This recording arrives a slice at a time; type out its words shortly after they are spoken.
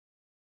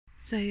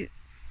So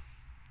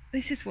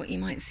this is what you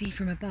might see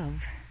from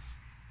above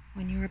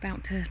when you're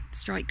about to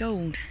strike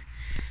gold.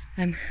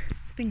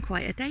 It's been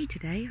quite a day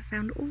today. I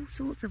found all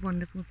sorts of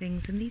wonderful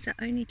things, and these are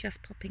only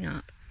just popping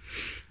up.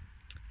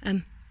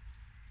 And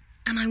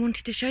I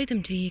wanted to show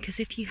them to you because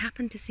if you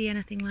happen to see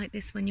anything like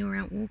this when you're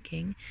out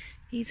walking,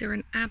 these are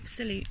an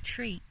absolute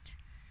treat.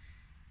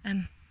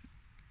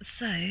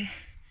 So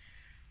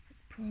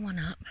let's pull one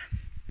up.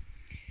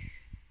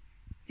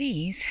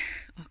 These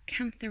are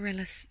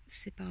Cantharella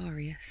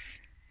Sibarius,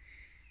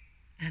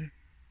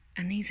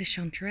 and these are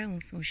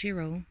chanterelles, or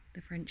girolles,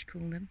 the French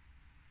call them.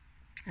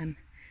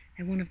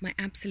 They're one of my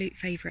absolute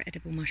favourite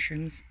edible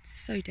mushrooms. It's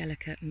so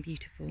delicate and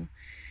beautiful,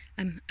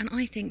 and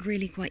I think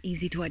really quite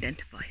easy to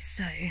identify.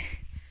 So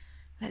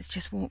let's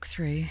just walk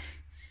through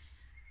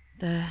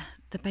the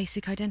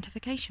basic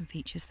identification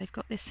features. They've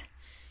got this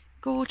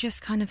gorgeous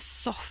kind of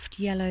soft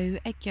yellow,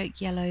 egg yolk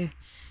yellow.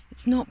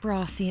 It's not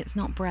brassy, it's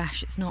not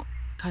brash, it's not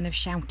kind of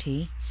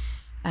shouty,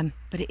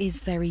 but it is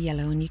very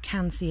yellow and you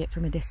can see it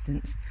from a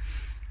distance.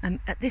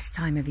 At this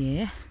time of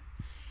year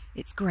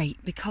it's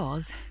great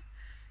because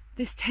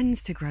this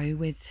tends to grow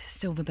with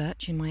silver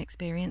birch in my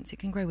experience. It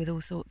can grow with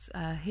all sorts.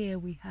 Here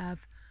we have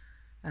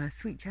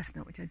sweet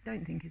chestnut, which I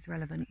don't think is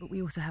relevant, but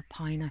we also have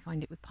pine. I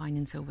find it with pine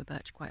and silver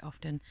birch quite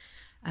often.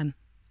 I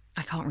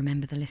can't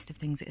remember the list of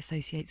things it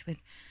associates with,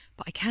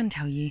 but I can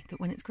tell you that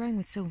when it's growing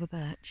with silver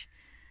birch,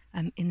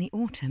 in the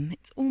autumn,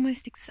 it's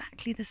almost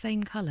exactly the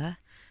same colour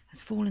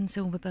as fallen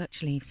silver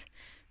birch leaves.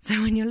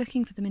 So when you're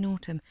looking for them in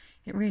autumn,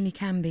 it really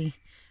can be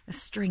a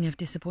string of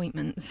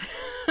disappointments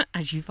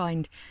as you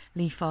find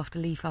leaf after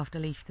leaf after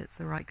leaf that's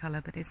the right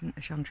colour but isn't a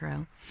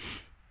chanterelle.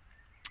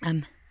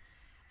 And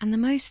the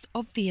most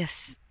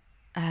obvious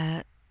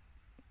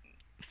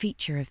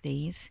feature of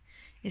these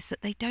is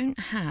that they don't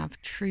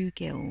have true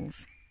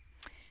gills.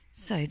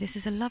 So this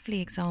is a lovely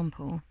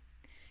example.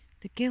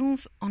 The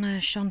gills on a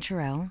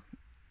chanterelle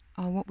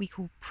are what we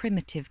call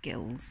primitive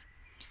gills.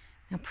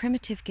 Now,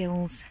 primitive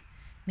gills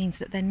means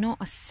that they're not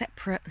a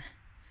separate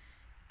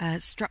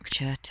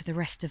structure to the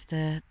rest of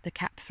the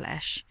cap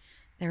flesh.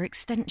 They're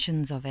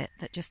extensions of it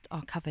that just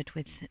are covered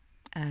with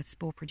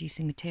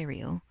spore-producing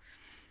material.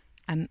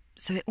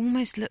 So it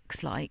almost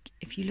looks like,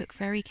 if you look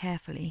very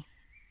carefully,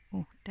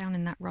 down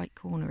in that right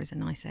corner is a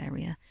nice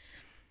area,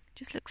 it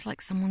just looks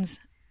like someone's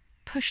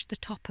pushed the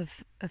top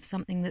of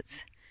something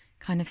that's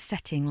kind of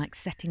setting, like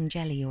setting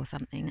jelly or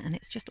something, and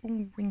it's just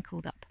all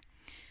wrinkled up.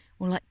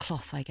 Or like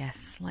cloth, I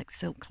guess, like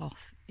silk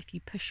cloth. If you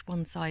push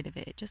one side of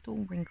it, it just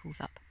all wrinkles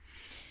up.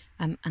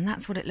 And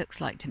that's what it looks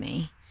like to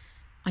me.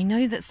 I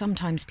know that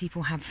sometimes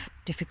people have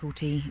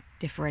difficulty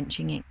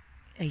differentiating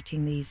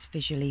these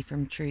visually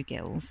from true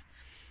gills.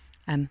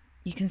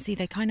 You can see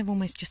they kind of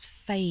almost just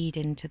fade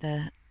into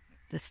the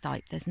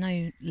stipe. There's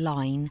no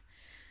line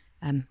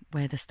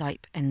where the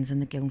stipe ends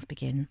and the gills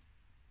begin.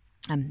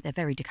 They're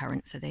very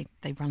decurrent, so they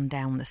run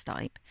down the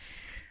stipe.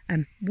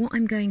 What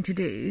I'm going to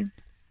do,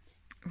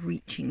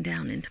 reaching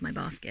down into my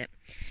basket,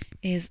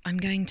 is I'm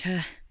going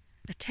to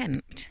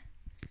attempt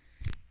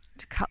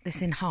to cut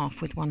this in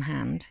half with one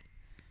hand.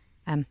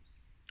 I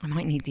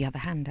might need the other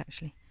hand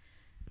actually,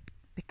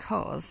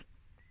 because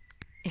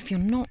if you're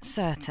not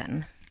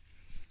certain,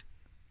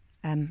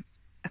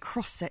 a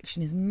cross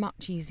section is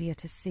much easier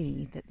to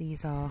see that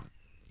these are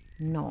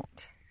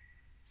not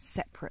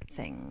separate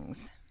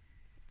things.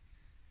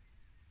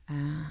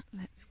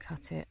 Let's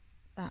cut it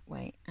that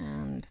way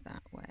and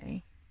that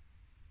way.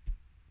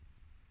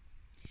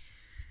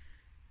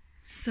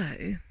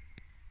 So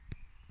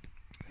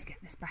let's get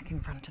this back in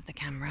front of the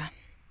camera.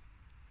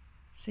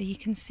 So you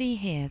can see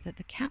here that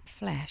the cap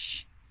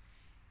flesh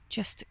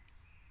just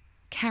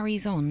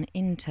carries on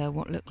into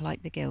what look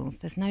like the gills.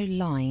 There's no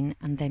line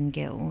and then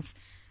gills.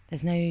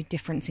 There's no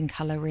difference in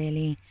colour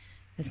really.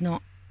 There's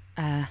not,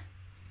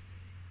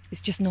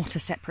 it's just not a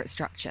separate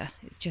structure.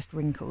 It's just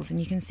wrinkles. And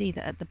you can see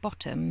that at the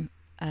bottom,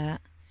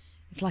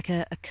 it's like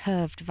a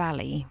curved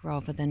valley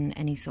rather than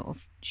any sort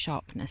of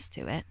sharpness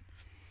to it.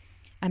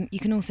 You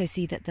can also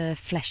see that the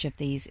flesh of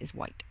these is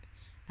white.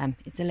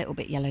 It's a little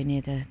bit yellow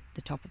near the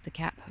top of the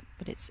cap,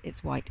 but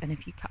it's white. And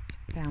if you cut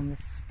down the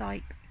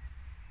stipe,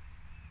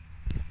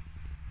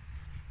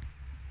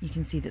 you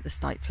can see that the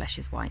stipe flesh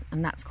is white,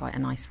 and that's quite a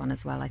nice one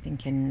as well. I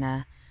think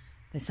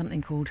there's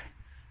something called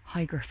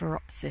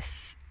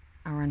Hygrophorhopsis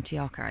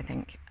aurantiaca, I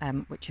think,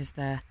 which is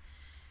the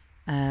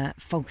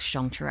false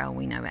chanterelle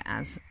we know it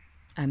as,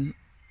 and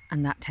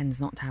that tends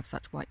not to have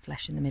such white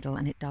flesh in the middle,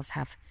 and it does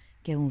have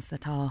gills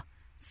that are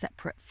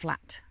separate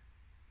flat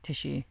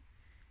tissue,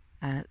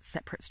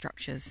 separate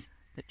structures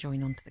that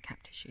join onto the cap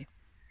tissue.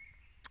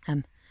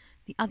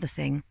 The other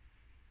thing,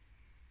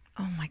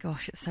 oh my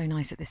gosh, it's so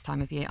nice at this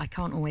time of year. I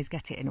can't always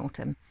get it in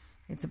autumn.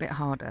 It's a bit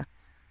harder.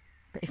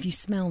 But if you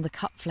smell the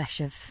cut flesh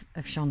of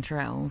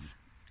chanterelles,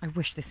 I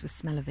wish this was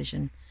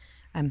smell-o-vision.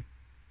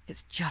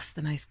 It's just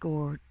the most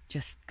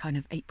gorgeous kind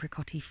of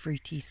apricot-y,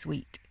 fruity,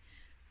 sweet,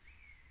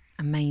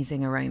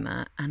 amazing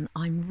aroma. And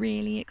I'm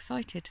really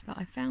excited that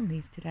I found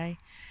these today.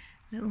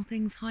 little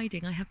things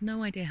hiding. I have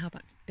no idea how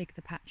big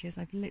the patch is.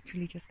 I've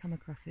literally just come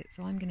across it,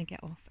 so I'm going to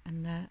get off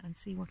and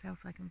see what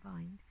else I can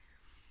find.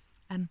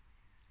 And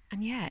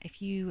yeah,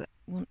 if you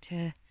want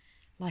to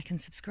like and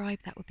subscribe,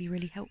 that would be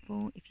really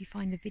helpful. If you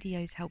find the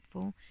videos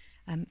helpful,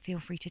 feel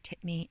free to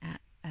tip me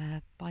at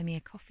Buy Me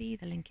a Coffee.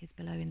 The link is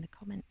below in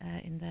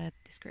the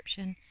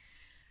description.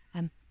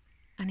 And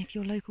if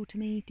you're local to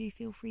me, do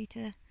feel free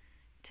to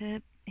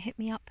hit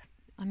me up.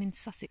 I'm in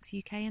Sussex,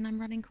 UK, and I'm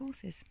running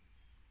courses.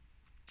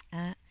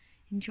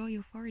 Enjoy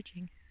your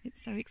foraging. It's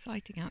so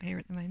exciting out here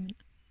at the moment.